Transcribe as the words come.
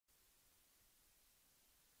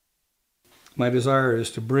My desire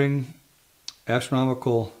is to bring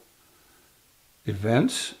astronomical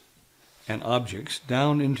events and objects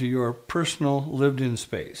down into your personal lived-in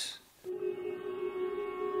space.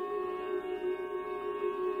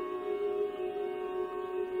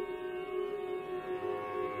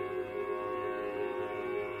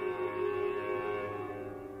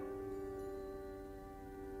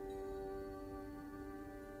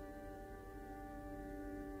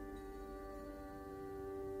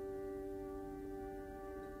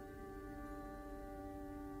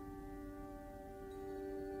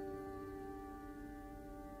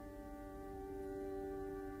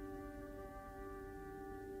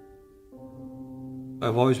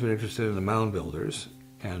 I've always been interested in the mound builders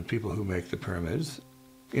and people who make the pyramids.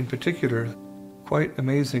 In particular, quite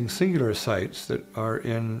amazing singular sites that are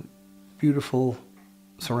in beautiful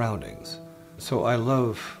surroundings. So I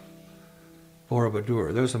love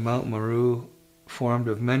Borobudur. There's a Mount Meru formed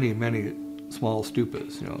of many, many small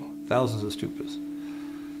stupas, thousands of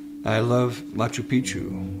stupas. I love Machu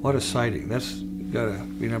Picchu. What a sighting. That's gotta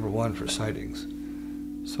be #1 for sightings.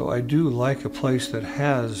 So I do like a place that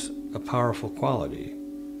has a powerful quality.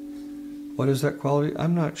 What is that quality?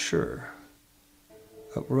 I'm not sure.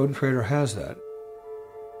 Roden Crater has that.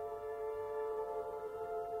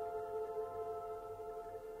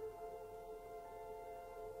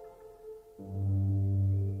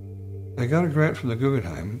 I got a grant from the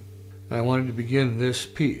Guggenheim, and I wanted to begin this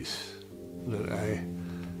piece that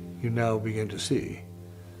you now begin to see.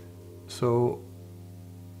 So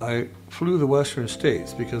I flew the western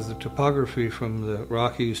states because the topography from the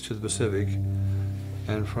Rockies to the Pacific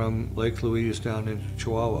and from Lake Louise down into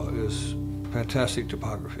Chihuahua is fantastic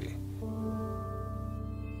topography.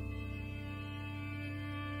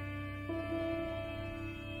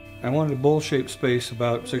 I wanted a bowl-shaped space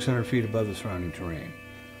about 600 feet above the surrounding terrain.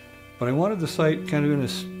 But I wanted the site kind of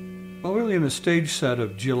really in a stage set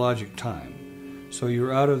of geologic time. So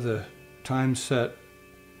you're out of the time set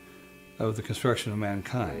of the construction of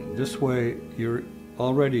mankind. This way, you're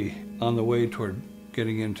already on the way toward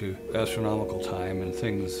getting into astronomical time and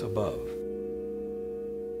things above.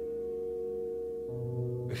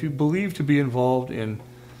 If you believe to be involved in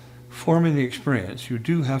forming the experience, you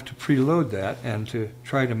do have to preload that and to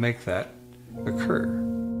try to make that occur.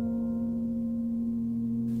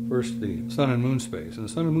 First, the sun and moon space. In the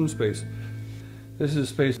sun and moon space, this is a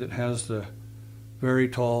space that has the very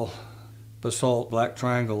tall basalt black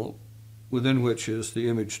triangle within which is the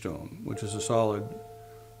image stone, which is a solid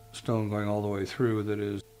stone going all the way through that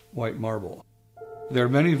is white marble. There are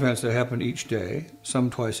many events that happen each day, some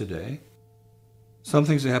twice a day. Some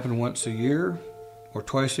things that happen once a year or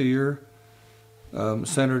twice a year,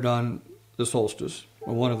 centered on the solstice,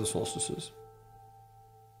 or one of the solstices.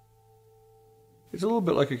 It's a little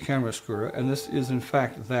bit like a chiaroscuro, and this is in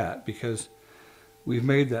fact that, because we've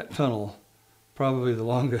made that tunnel probably the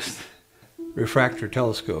longest refractor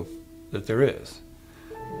telescope that there is.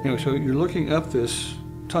 So you're looking up this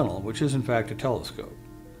tunnel, which is in fact a telescope,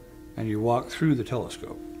 and you walk through the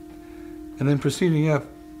telescope. And then proceeding up,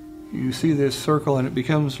 you see this circle and it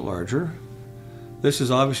becomes larger. This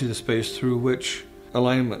is obviously the space through which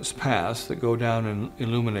alignments pass that go down and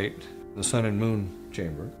illuminate the sun and moon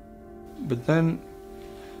chamber. But then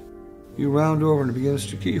you round over and it begins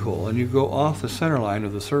to keyhole, and you go off the center line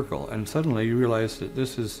of the circle, and suddenly you realize that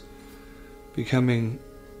this is becoming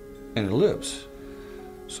an ellipse.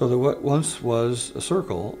 So that what once was a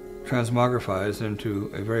circle transmogrifies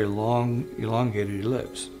into a very long, elongated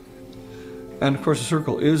ellipse. And of course, a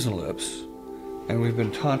circle is an ellipse, and we've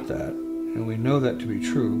been taught that, and we know that to be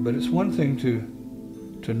true, but it's one thing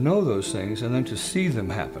to know those things and then to see them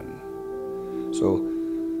happen. So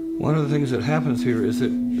one of the things that happens here is that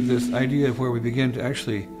this idea of where we begin to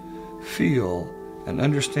actually feel and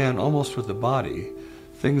understand almost with the body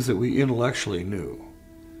things that we intellectually knew.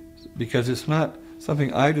 Because it's not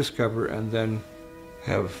something I discover and then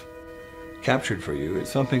have captured for you.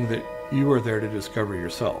 It's something that you are there to discover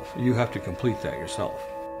yourself. You have to complete that yourself.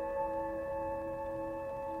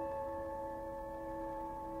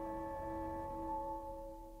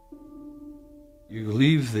 You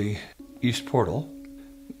leave the east portal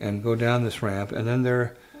and go down this ramp, and then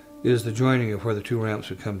there is the joining of where the two ramps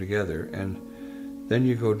would come together, and then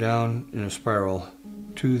you go down in a spiral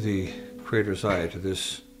to the crater's eye, to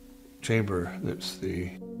this chamber that's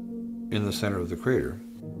in the center of the crater.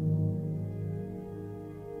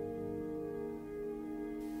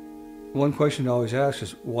 One question to always ask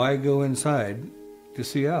is, why go inside to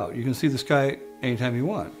see out? You can see the sky anytime you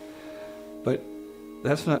want, but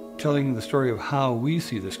that's not telling the story of how we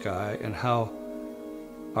see the sky and how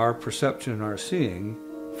our perception and our seeing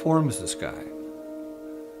forms the sky.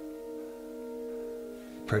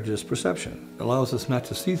 prejudiced perception. It allows us not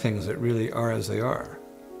to see things that really are as they are.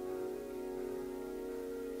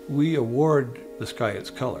 We award the sky its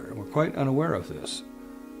color, and we're quite unaware of this.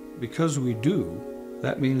 Because we do,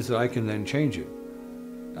 that means that I can then change it.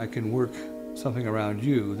 I can work something around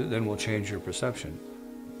you that then will change your perception.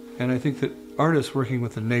 And I think that artists working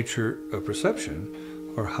with the nature of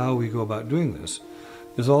perception, or how we go about doing this,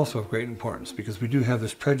 is also of great importance, because we do have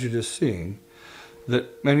this prejudiced seeing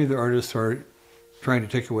that many of the artists are trying to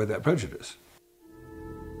take away that prejudice.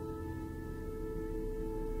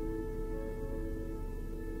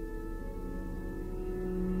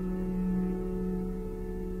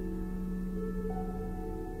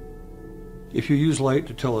 If you use light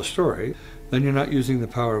to tell a story, then you're not using the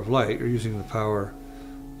power of light, you're using the power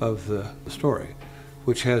of the story,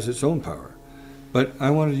 which has its own power. But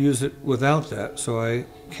I wanted to use it without that, so I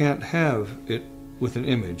can't have it with an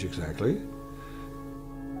image exactly.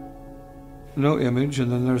 No image,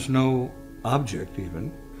 and then there's no object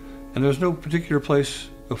even, and there's no particular place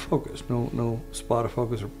of focus, no spot of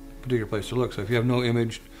focus or particular place to look. So if you have no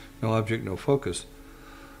image, no object, no focus,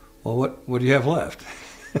 well, what do you have left?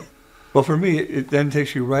 Well, for me, it then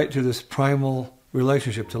takes you right to this primal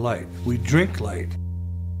relationship to light. We drink light.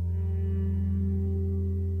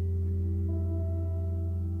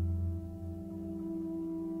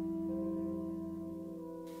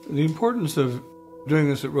 The importance of doing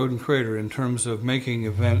this at Roden Crater in terms of making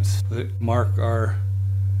events that mark our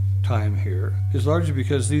time here is largely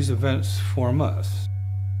because these events form us.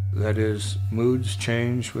 That is, moods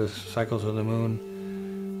change with cycles of the moon.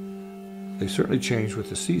 They certainly change with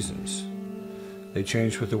the seasons. They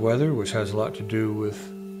change with the weather, which has a lot to do with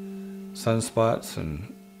sunspots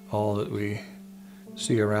and all that we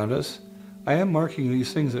see around us. I am marking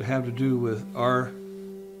these things that have to do with our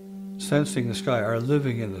sensing the sky, our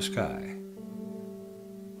living in the sky.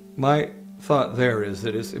 My thought there is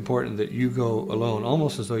that it's important that you go alone,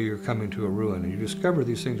 almost as though you're coming to a ruin, and you discover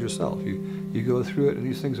these things yourself. You go through it, and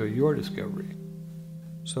these things are your discovery.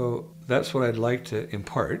 So that's what I'd like to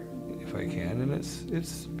impart, if I can, and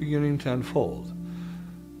it's beginning to unfold.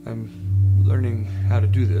 I'm learning how to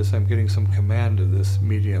do this. I'm getting some command of this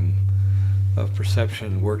medium of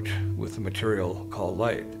perception worked with the material called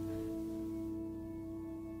light.